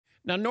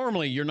Now,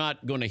 normally you're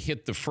not going to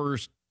hit the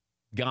first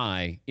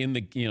guy in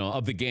the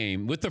of the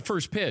game with the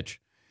first pitch.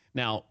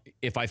 Now,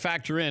 if I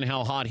factor in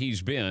how hot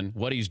he's been,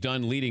 what he's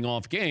done leading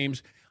off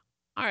games,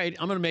 all right,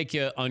 I'm going to make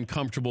you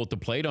uncomfortable at the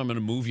plate. I'm going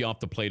to move you off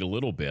the plate a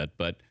little bit,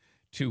 but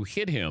to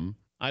hit him,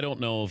 I don't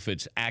know if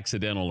it's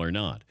accidental or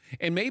not.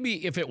 And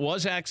maybe if it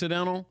was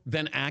accidental,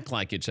 then act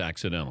like it's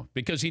accidental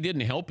because he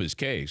didn't help his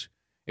case.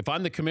 If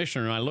I'm the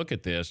commissioner and I look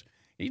at this,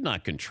 he's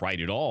not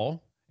contrite at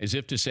all, as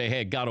if to say,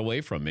 hey, it got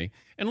away from me.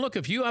 And look,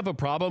 if you have a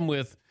problem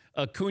with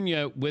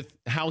Acuña, with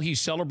how he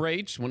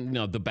celebrates when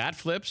the bat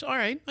flips, all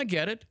right, I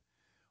get it.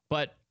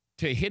 But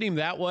to hit him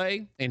that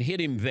way and hit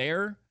him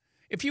there,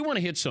 if you want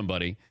to hit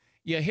somebody,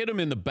 you hit him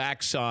in the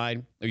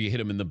backside or you hit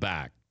him in the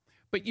back.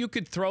 But you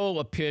could throw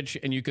a pitch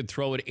and you could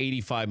throw it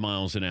 85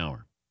 miles an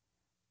hour.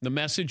 The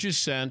message is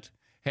sent,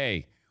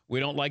 hey, we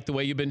don't like the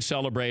way you've been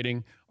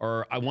celebrating,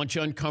 or I want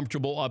you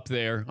uncomfortable up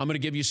there. I'm going to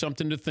give you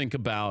something to think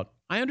about.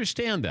 I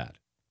understand that.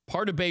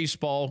 Part of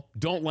baseball,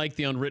 don't like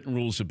the unwritten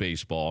rules of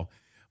baseball,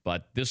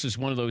 but this is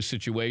one of those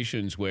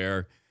situations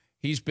where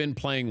he's been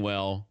playing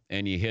well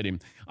and you hit him.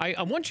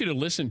 I want you to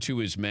listen to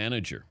his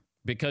manager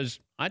because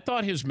I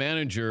thought his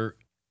manager,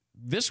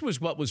 this was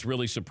what was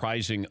really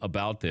surprising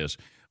about this.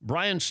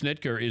 Brian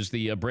Snitker is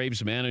the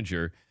Braves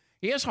manager.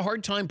 He has a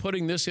hard time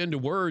putting this into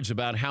words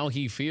about how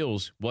he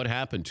feels what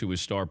happened to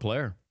his star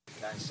player.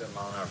 97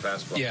 mile an hour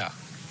fastball. Yeah,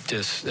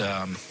 just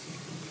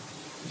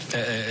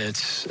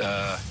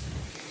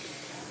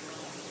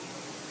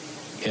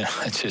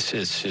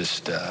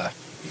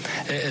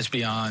it's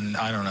beyond.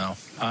 I don't know.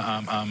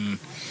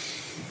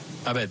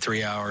 I've had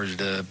 3 hours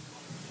to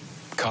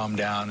calm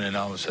down, and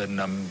all of a sudden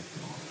I'm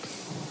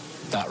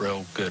not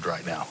real good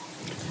right now.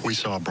 We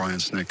saw Brian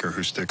Snitker,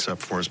 who sticks up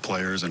for his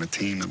players, and a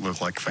team that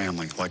looked like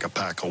family, like a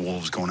pack of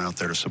wolves going out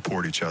there to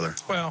support each other.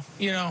 Well,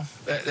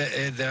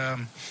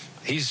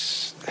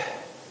 he's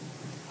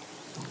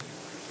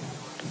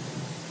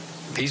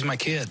my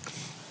kid.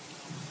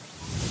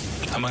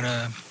 I'm going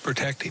to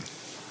protect him.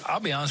 I'll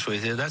be honest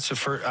with you. That's the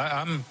first.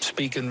 I'm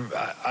speaking.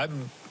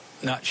 I'm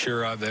not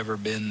sure I've ever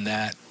been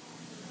that.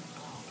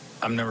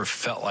 I've never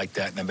felt like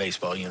that in a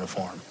baseball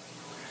uniform.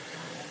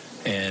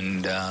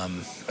 And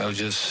I was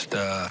just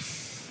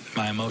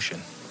my emotion.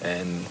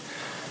 And,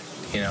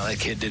 that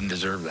kid didn't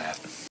deserve that.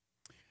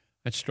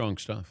 That's strong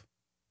stuff.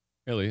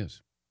 It really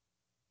is.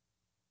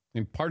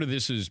 And part of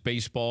this is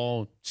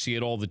baseball. See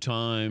it all the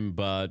time.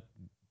 But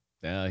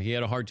he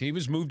had a hard time. He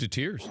was moved to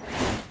tears.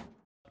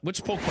 What's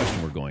the poll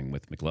question we're going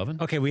with,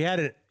 McLovin? Okay, we had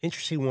an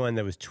interesting one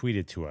that was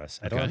tweeted to us.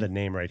 I don't have the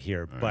name right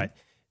here, but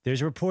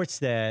there's reports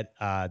that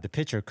the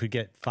pitcher could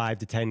get 5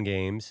 to 10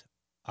 games.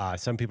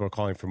 Some people are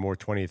calling for more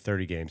 20 to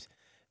 30 games.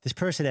 This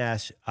person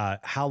asked,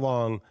 how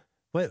long,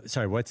 what's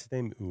his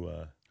name?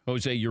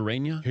 Jose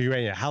Ureña?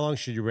 Ureña. How long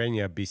should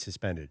Ureña be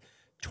suspended?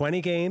 20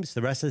 games,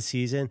 the rest of the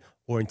season,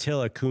 or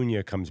until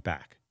Acuña comes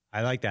back?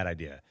 I like that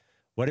idea.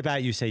 What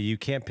about you say you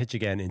can't pitch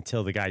again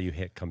until the guy you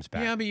hit comes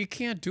back? Yeah, but you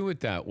can't do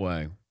it that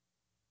way.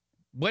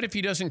 What if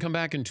he doesn't come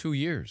back in 2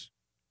 years?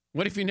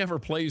 What if he never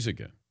plays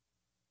again?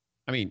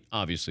 I mean,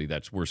 obviously,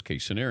 that's worst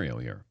case scenario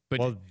here. But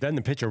well, then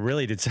the pitcher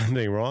really did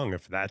something wrong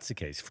if that's the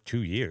case for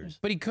 2 years.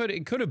 But it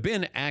could have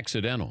been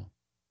accidental.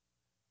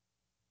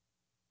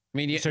 I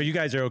mean, so you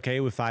guys are okay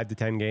with 5 to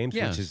 10 games,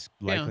 yes, which is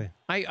likely?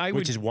 Yeah.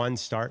 Which is one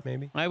start,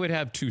 maybe? I would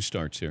have 2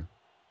 starts here.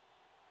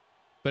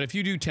 But if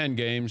you do 10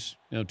 games,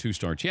 2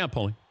 starts. Yeah,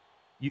 Paulie.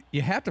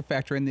 You have to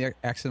factor in the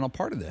accidental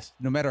part of this,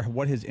 no matter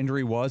what his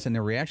injury was and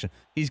the reaction.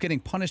 He's getting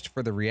punished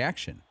for the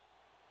reaction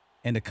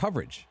and the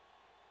coverage.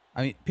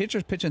 I mean,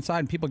 pitchers pitch inside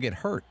and people get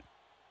hurt.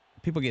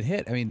 People get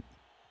hit. I mean,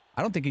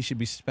 I don't think he should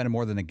be suspended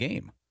more than a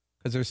game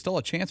because there's still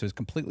a chance it was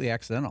completely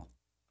accidental.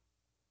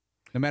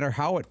 No matter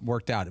how it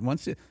worked out. And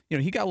once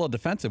he got a little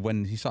defensive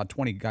when he saw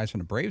 20 guys from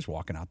the Braves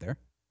walking out there.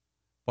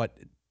 But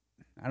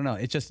I don't know.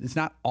 It's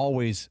not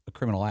always a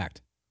criminal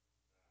act.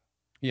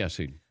 Yes,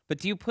 But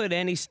do you put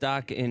any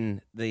stock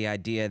in the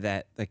idea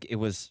that it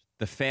was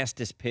the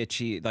fastest pitch,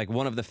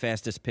 one of the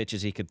fastest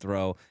pitches he could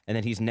throw, and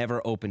that he's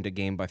never opened a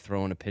game by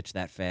throwing a pitch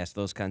that fast,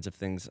 those kinds of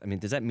things? I mean,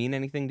 does that mean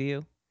anything to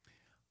you?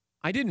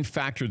 I didn't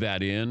factor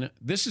that in.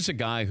 This is a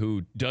guy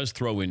who does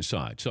throw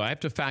inside, so I have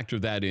to factor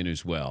that in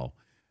as well.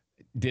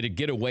 Did it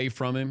get away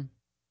from him?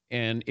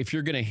 And if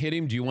you're going to hit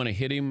him, do you want to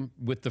hit him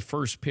with the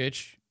first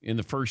pitch in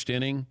the first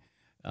inning?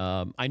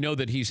 I know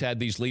that he's had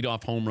these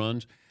leadoff home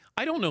runs.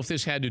 I don't know if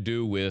this had to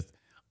do with,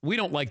 we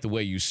don't like the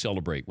way you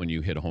celebrate when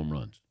you hit home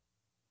runs.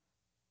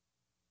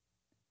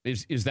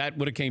 Is that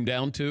what it came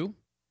down to?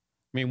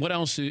 I mean, what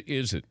else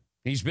is it?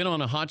 He's been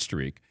on a hot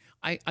streak.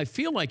 I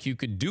feel like you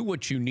could do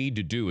what you need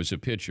to do as a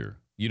pitcher.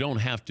 You don't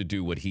have to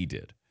do what he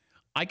did.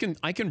 I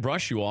can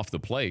brush you off the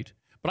plate,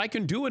 but I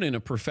can do it in a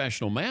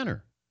professional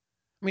manner.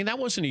 I mean, that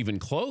wasn't even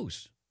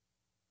close.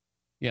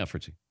 Yeah,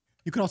 Fritzy.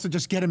 You could also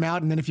just get him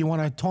out, and then if you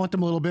want to taunt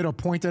him a little bit or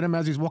point at him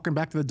as he's walking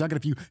back to the dugout,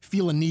 if you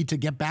feel a need to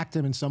get back to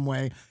him in some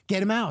way,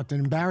 get him out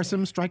and embarrass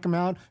him, strike him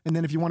out, and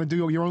then if you want to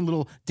do your own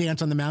little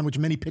dance on the mound, which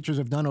many pitchers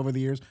have done over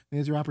the years,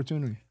 there's your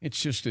opportunity. It's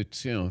just,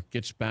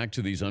 gets back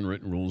to these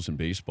unwritten rules in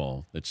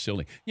baseball. That's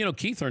silly.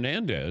 Keith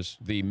Hernandez,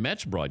 the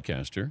Mets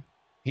broadcaster,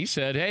 he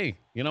said, hey,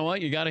 you know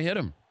what? You got to hit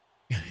him.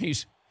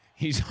 He's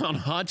on a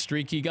hot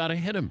streak. You got to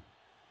hit him.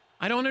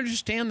 I don't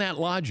understand that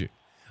logic.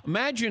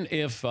 Imagine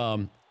if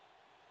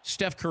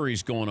Steph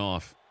Curry's going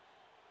off.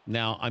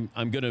 Now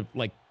I'm going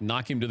to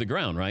knock him to the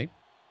ground, right?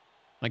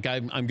 I'm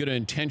going to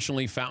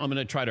intentionally foul. I'm going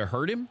to try to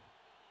hurt him.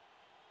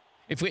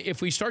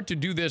 If we start to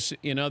do this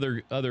in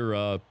other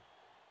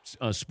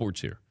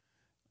sports here,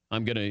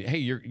 I'm going to, hey,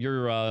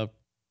 you're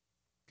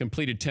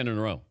completed 10 in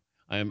a row.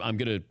 I'm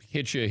going to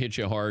hit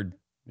you hard.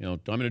 I'm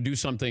going to do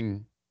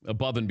something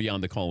above and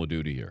beyond the Call of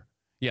Duty here.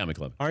 Yeah,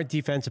 McLevin. Aren't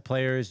defensive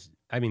players,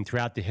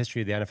 throughout the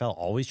history of the NFL,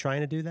 always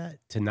trying to do that?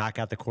 To knock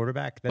out the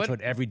quarterback? That's what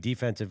every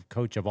defensive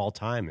coach of all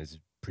time has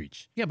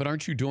preached. Yeah, but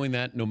aren't you doing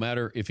that no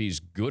matter if he's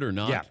good or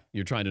not? Yeah.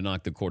 You're trying to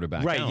knock the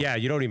quarterback out. Right, yeah.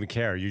 You don't even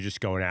care. You're just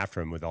going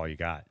after him with all you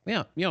got.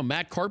 Yeah.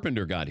 Matt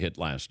Carpenter got hit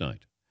last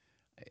night.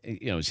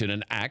 Is it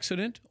an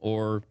accident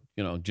or,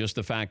 just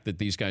the fact that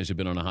these guys have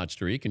been on a hot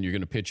streak and you're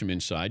going to pitch him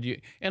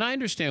inside? And I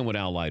understand what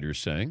Al Leiter's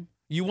saying.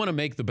 You want to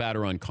make the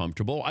batter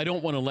uncomfortable. I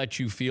don't want to let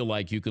you feel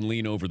like you can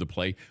lean over the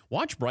plate.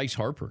 Watch Bryce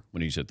Harper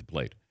when he's at the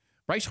plate.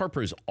 Bryce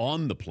Harper is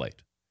on the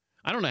plate.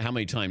 I don't know how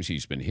many times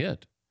he's been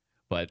hit,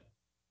 but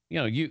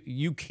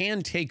you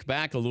can take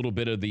back a little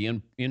bit of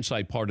the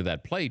inside part of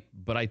that plate,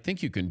 but I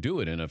think you can do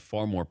it in a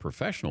far more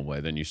professional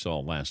way than you saw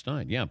last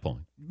night. Yeah,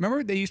 Paul.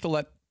 Remember they used to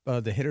let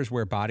the hitters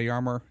wear body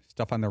armor,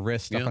 stuff on their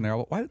wrist, stuff on their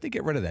elbow. Why did they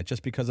get rid of that?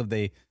 Just because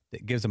it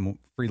gives them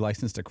free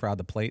license to crowd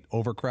the plate,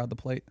 overcrowd the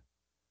plate?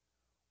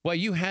 Well,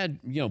 you had,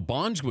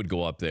 Bonds would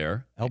go up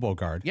there. Elbow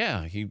guard.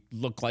 Yeah, he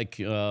looked like,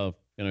 he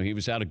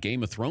was out of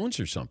Game of Thrones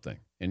or something.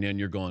 And then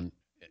you're going,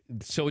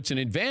 so it's an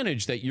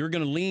advantage that you're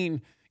going to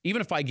lean,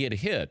 even if I get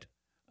hit,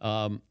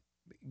 I'm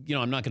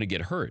not going to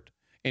get hurt.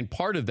 And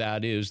part of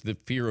that is the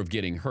fear of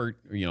getting hurt,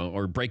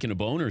 or breaking a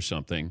bone or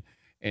something,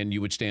 and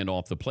you would stand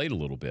off the plate a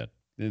little bit.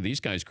 These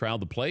guys crowd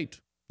the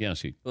plate.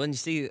 Yes. Well, and you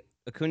see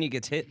Acuña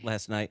gets hit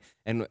last night,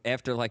 and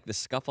after the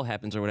scuffle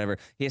happens or whatever,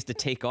 he has to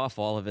take off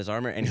all of his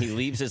armor, and he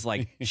leaves his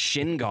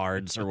shin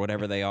guards or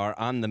whatever they are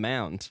on the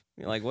mound.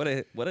 You're like, what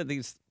are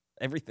these?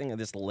 Everything of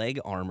this leg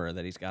armor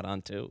that he's got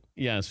on too.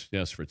 Yes,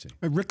 Fritzy.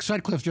 Rick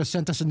Sutcliffe just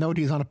sent us a note.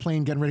 He's on a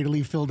plane getting ready to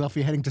leave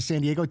Philadelphia, heading to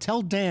San Diego.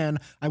 Tell Dan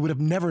I would have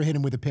never hit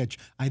him with a pitch.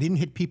 I didn't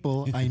hit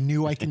people. I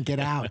knew I can get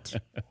out.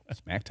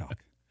 Smack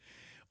talk.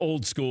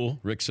 Old school,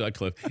 Rick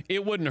Sutcliffe.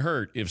 It wouldn't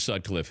hurt if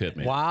Sutcliffe hit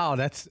me. Wow,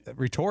 that's a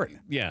retort.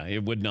 Yeah,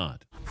 it would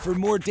not. For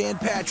more Dan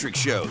Patrick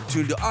Show,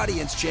 tune to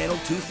Audience Channel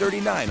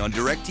 239 on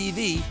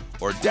DirecTV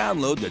or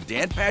download the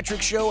Dan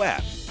Patrick Show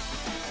app.